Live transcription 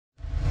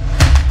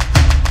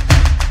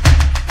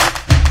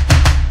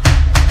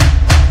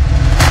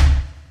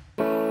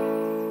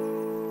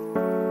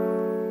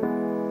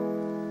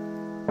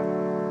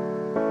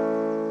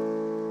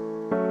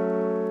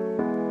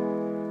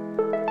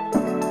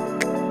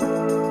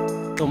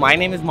So my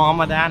name is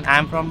Mohammed and I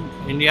am from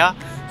India.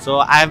 So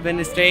I have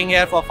been staying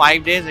here for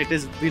 5 days. It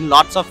has been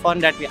lots of fun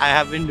that I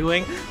have been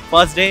doing.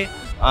 First day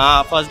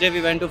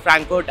we went to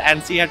Frankfurt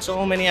and see had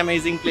so many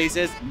amazing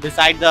places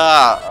beside the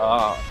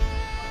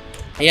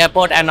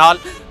airport and all.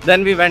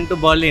 Then we went to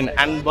Berlin,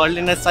 and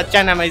Berlin is such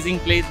an amazing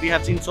place. We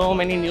have seen so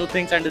many new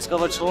things and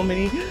discovered so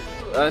many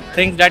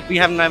things that we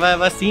have never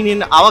ever seen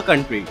in our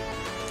country,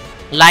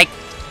 like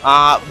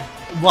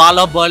Wall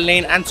of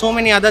Berlin and so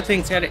many other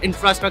things. Here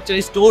infrastructure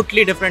is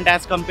totally different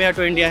as compared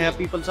to India. Here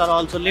people are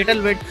also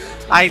little bit,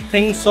 I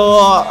think so,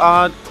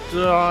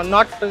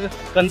 not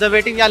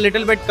conservative, yeah,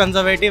 little bit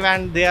conservative,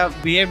 and they have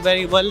behaved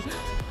very well.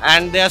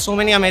 And there are so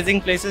many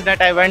amazing places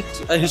that I went,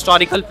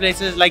 historical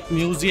places like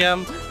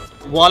museum,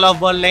 Wall of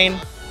Berlin,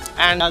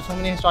 and so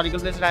many historical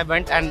places I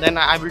went. And then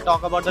I will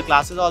talk about the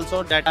classes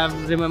also. That I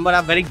remember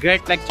a very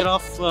great lecture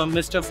of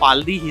Mr.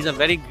 Faldi. He's a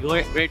very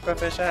great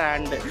professor,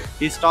 and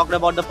he's talked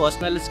about the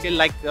personal skill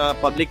like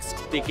public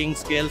speaking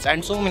skills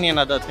and so many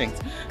other things.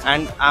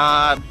 And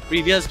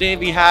previous day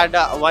we had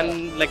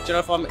one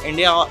lecturer from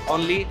India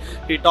only.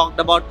 He talked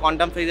about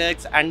quantum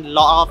physics and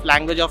law of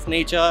language of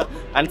nature.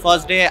 And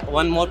first day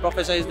one more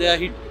professor is there.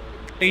 He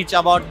teach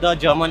about the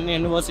German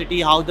university,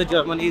 how the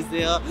Germany is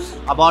there,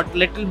 about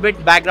little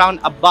bit background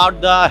about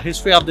the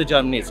history of the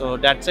Germany. So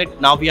that's it.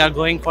 Now we are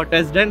going for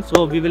Dresden,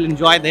 so we will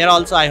enjoy there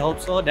also. I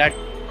hope so that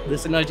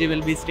this energy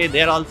will be stay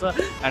there also,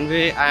 and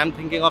I am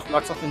thinking of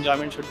lots of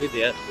enjoyment should be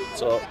there.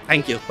 So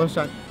thank you.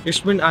 It's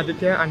been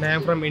Aditya and I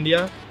am from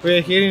India. We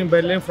are here in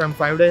Berlin from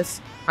 5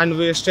 days, and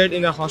we stayed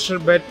in a hostel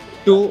bed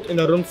 2 in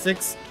a room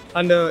 6.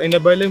 And in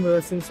Berlin we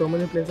were seeing so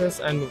many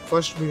places. And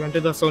first we went to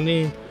the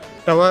Sony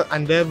Tower,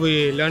 and there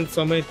we learned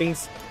so many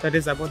things, that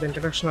is about the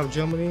introduction of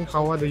Germany,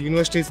 how are the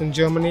universities in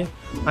Germany,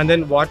 and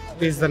then what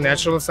is the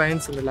natural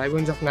science and the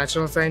language of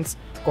natural science,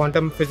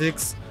 quantum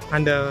physics,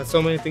 and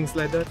so many things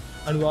like that.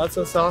 And we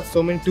also saw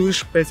so many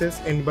tourist places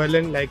in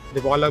Berlin, like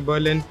the Wall of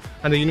Berlin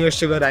and the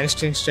university where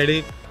Einstein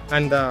studied,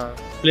 and the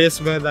place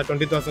where the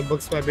 20,000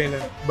 books were being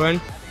burned,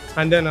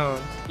 and then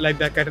like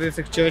the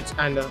Catholic Church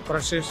and the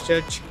Protestant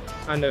Church.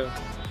 And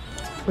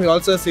we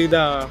also see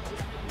the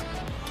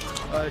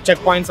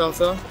checkpoints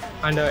also.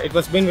 And it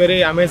was been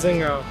very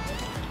amazing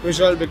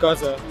visual,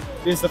 because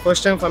this is the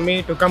first time for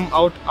me to come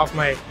out of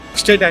my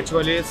state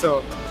actually.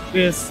 So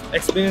this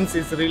experience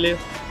is really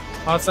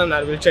awesome.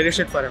 I will cherish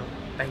it forever.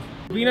 Thank you.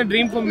 It's been a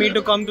dream for me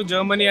to come to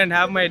Germany and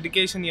have my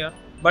education here,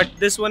 but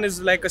this one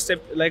is like a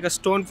step, like a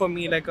stone for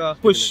me, like a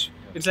push.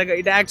 It's like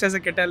it acts as a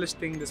catalyst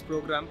thing, this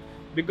program,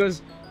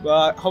 because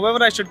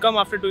however I should come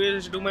after 2 years, I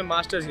should do my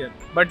masters here.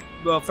 But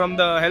from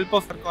the help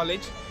of our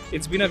college,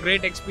 it's been a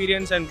great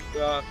experience and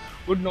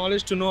good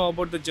knowledge to know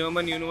about the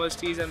German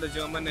universities and the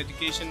German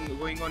education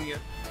going on here.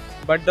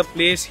 But the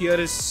place here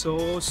is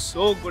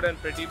so good and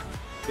pretty.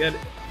 We are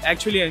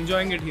actually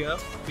enjoying it here,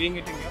 being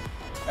it in here,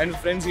 and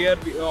friends here.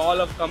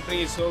 All of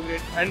company is so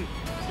great. And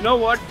you know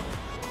what?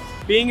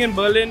 Being in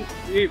Berlin,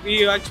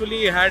 we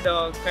actually had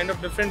kind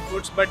of different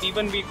foods, but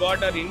even we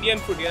got our Indian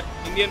food here.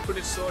 Indian food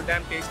is so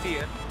damn tasty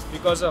here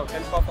because of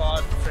help of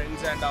our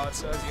friends and our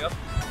sirs here.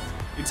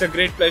 It's a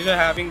great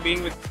pleasure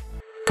being with